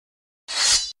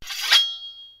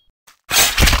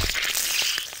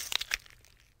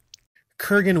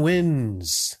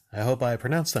Kurrganwins. I hope I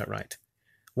pronounced that right.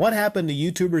 What happened to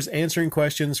YouTubers answering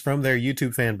questions from their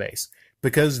YouTube fan base?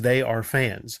 Because they are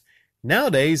fans.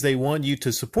 Nowadays, they want you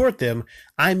to support them,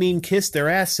 I mean kiss their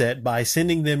asset, by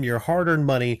sending them your hard-earned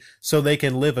money so they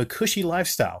can live a cushy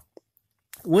lifestyle.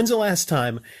 When's the last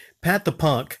time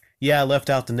PatNesPunk, yeah, I left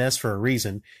out the nest for a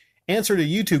reason, answered a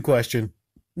YouTube question,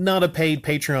 not a paid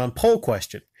Patreon poll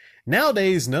question?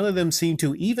 Nowadays, none of them seem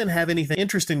to even have anything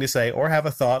interesting to say or have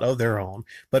a thought of their own,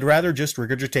 but rather just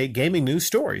regurgitate gaming news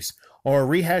stories or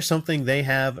rehash something they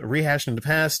have rehashed in the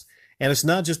past. And it's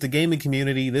not just the gaming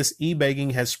community. This e-begging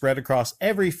has spread across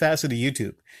every facet of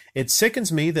YouTube. It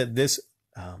sickens me that this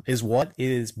is what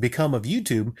is become of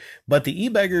YouTube, but the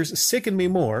e-beggars sicken me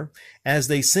more as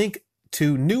they sink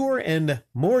to newer and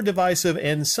more divisive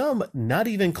and some not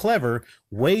even clever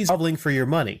ways of groveling for your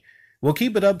money. We'll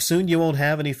keep it up. Soon you won't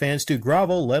have any fans to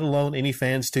grovel, let alone any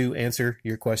fans to answer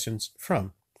your questions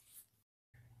from.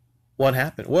 What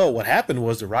happened? Well, what happened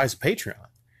was the rise of Patreon.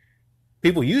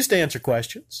 People used to answer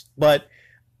questions, but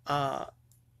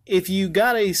if you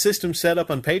got a system set up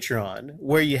on Patreon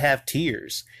where you have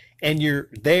tiers and you're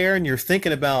there and you're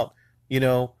thinking about,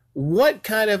 what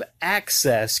kind of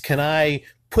access can I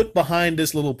put behind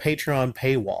this little Patreon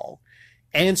paywall?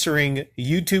 Answering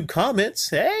YouTube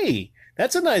comments, hey,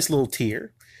 that's a nice little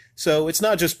tier. So it's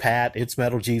not just Pat, it's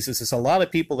Metal Jesus. It's a lot of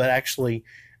people that actually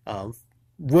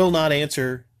will not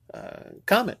answer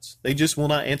comments. They just will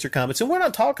not answer comments. And we're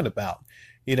not talking about,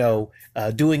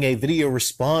 doing a video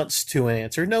response to an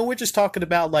answer. No, we're just talking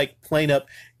about like plain up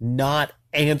not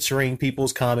answering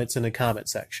people's comments in the comment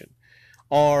section.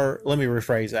 Or let me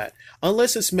rephrase that.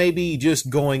 Unless it's maybe just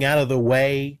going out of the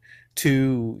way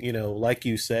to, like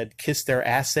you said, kiss their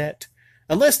asset.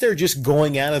 Unless they're just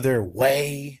going out of their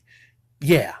way.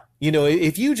 Yeah.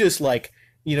 If you just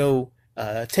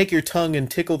take your tongue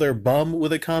and tickle their bum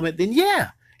with a comment, then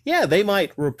yeah, they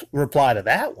might reply to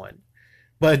that one.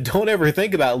 But don't ever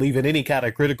think about leaving any kind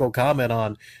of critical comment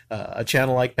on a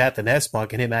channel like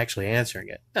PatNesPunk and him actually answering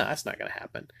it. No, that's not going to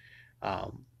happen.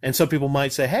 And some people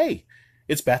might say, hey,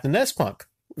 it's PatNesPunk.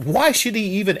 Why should he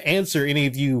even answer any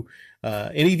of you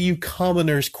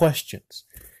commoners' questions?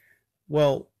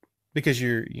 Well, because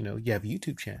you have a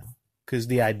YouTube channel. Because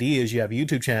the idea is you have a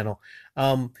YouTube channel.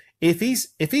 If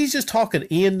he's just talking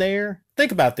in there,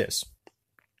 think about this.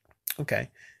 Okay.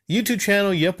 YouTube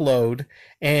channel you upload,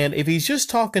 and if he's just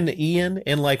talking to Ian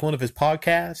in like one of his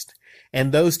podcasts,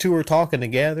 and those two are talking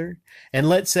together, and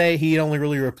let's say he only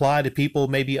really replied to people,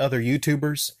 maybe other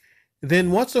YouTubers,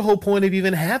 then what's the whole point of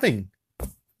even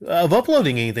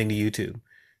uploading anything to YouTube?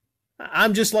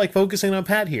 I'm just like focusing on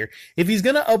Pat here. If he's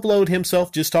going to upload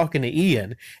himself just talking to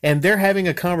Ian, and they're having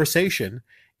a conversation,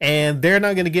 and they're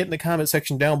not going to get in the comment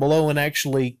section down below and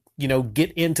actually,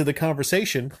 get into the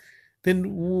conversation,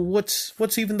 then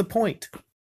what's even the point?